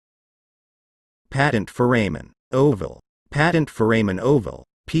Patent foramen ovale. Patent foramen ovale,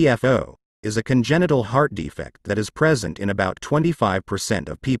 PFO, is a congenital heart defect that is present in about 25%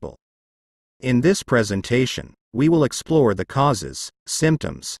 of people. In this presentation, we will explore the causes,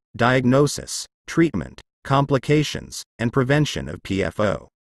 symptoms, diagnosis, treatment, complications, and prevention of PFO.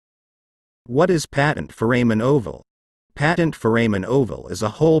 What is patent foramen ovale? Patent foramen ovale is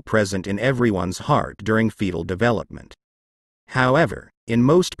a hole present in everyone's heart during fetal development. However, in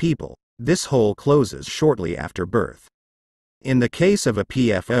most people, this hole closes shortly after birth. In the case of a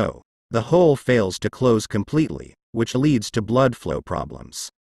PFO, the hole fails to close completely, which leads to blood flow problems.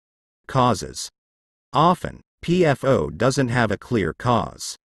 Causes. Often, PFO doesn't have a clear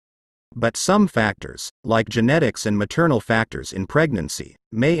cause. But some factors, like genetics and maternal factors in pregnancy,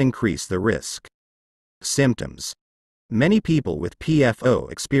 may increase the risk. Symptoms. Many people with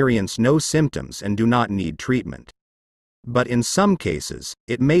PFO experience no symptoms and do not need treatment. But in some cases,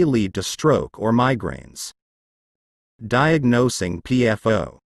 it may lead to stroke or migraines. Diagnosing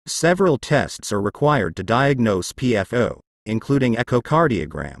PFO. Several tests are required to diagnose PFO, including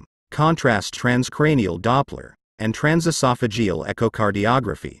echocardiogram, contrast transcranial Doppler, and transesophageal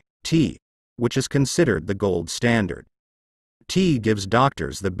echocardiography, T, which is considered the gold standard. T gives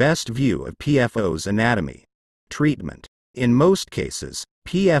doctors the best view of PFO's anatomy. Treatment. In most cases,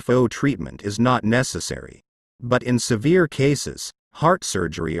 PFO treatment is not necessary. But in severe cases, heart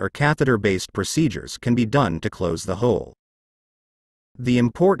surgery or catheter-based procedures can be done to close the hole. The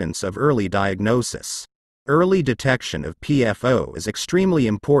importance of early diagnosis. Early detection of PFO is extremely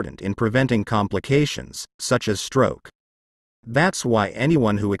important in preventing complications, such as stroke. That's why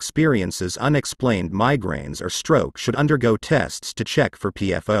anyone who experiences unexplained migraines or stroke should undergo tests to check for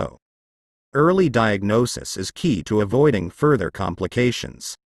PFO. Early diagnosis is key to avoiding further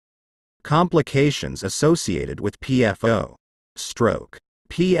complications. Complications associated with PFO. Stroke.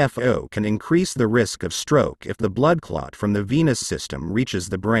 PFO can increase the risk of stroke if the blood clot from the venous system reaches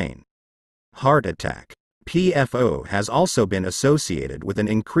the brain. Heart attack. PFO has also been associated with an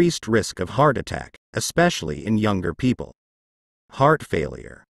increased risk of heart attack, especially in younger people. Heart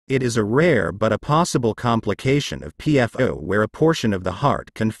failure. It is a rare but a possible complication of PFO where a portion of the heart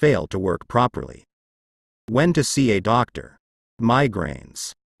can fail to work properly. When to see a doctor.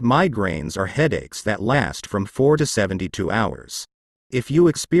 Migraines. Migraines are headaches that last from 4 to 72 hours. If you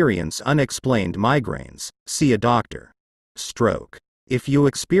experience unexplained migraines, see a doctor. Stroke. If you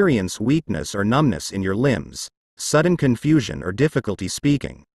experience weakness or numbness in your limbs, sudden confusion or difficulty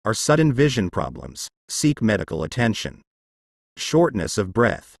speaking, or sudden vision problems, seek medical attention. Shortness of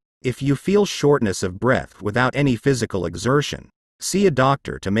breath. If you feel shortness of breath without any physical exertion, see a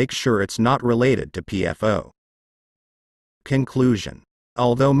doctor to make sure it's not related to PFO. Conclusion.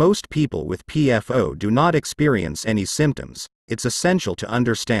 Although most people with PFO do not experience any symptoms, it's essential to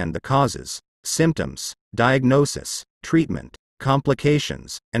understand the causes, symptoms, diagnosis, treatment,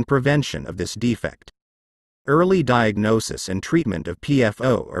 complications, and prevention of this defect. Early diagnosis and treatment of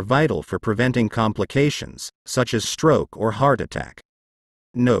PFO are vital for preventing complications, such as stroke or heart attack.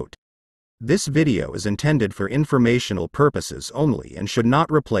 Note: this video is intended for informational purposes only and should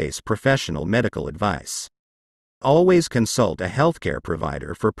not replace professional medical advice. Always consult a healthcare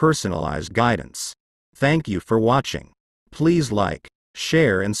provider for personalized guidance. Thank you for watching. Please like,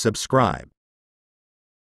 share and subscribe.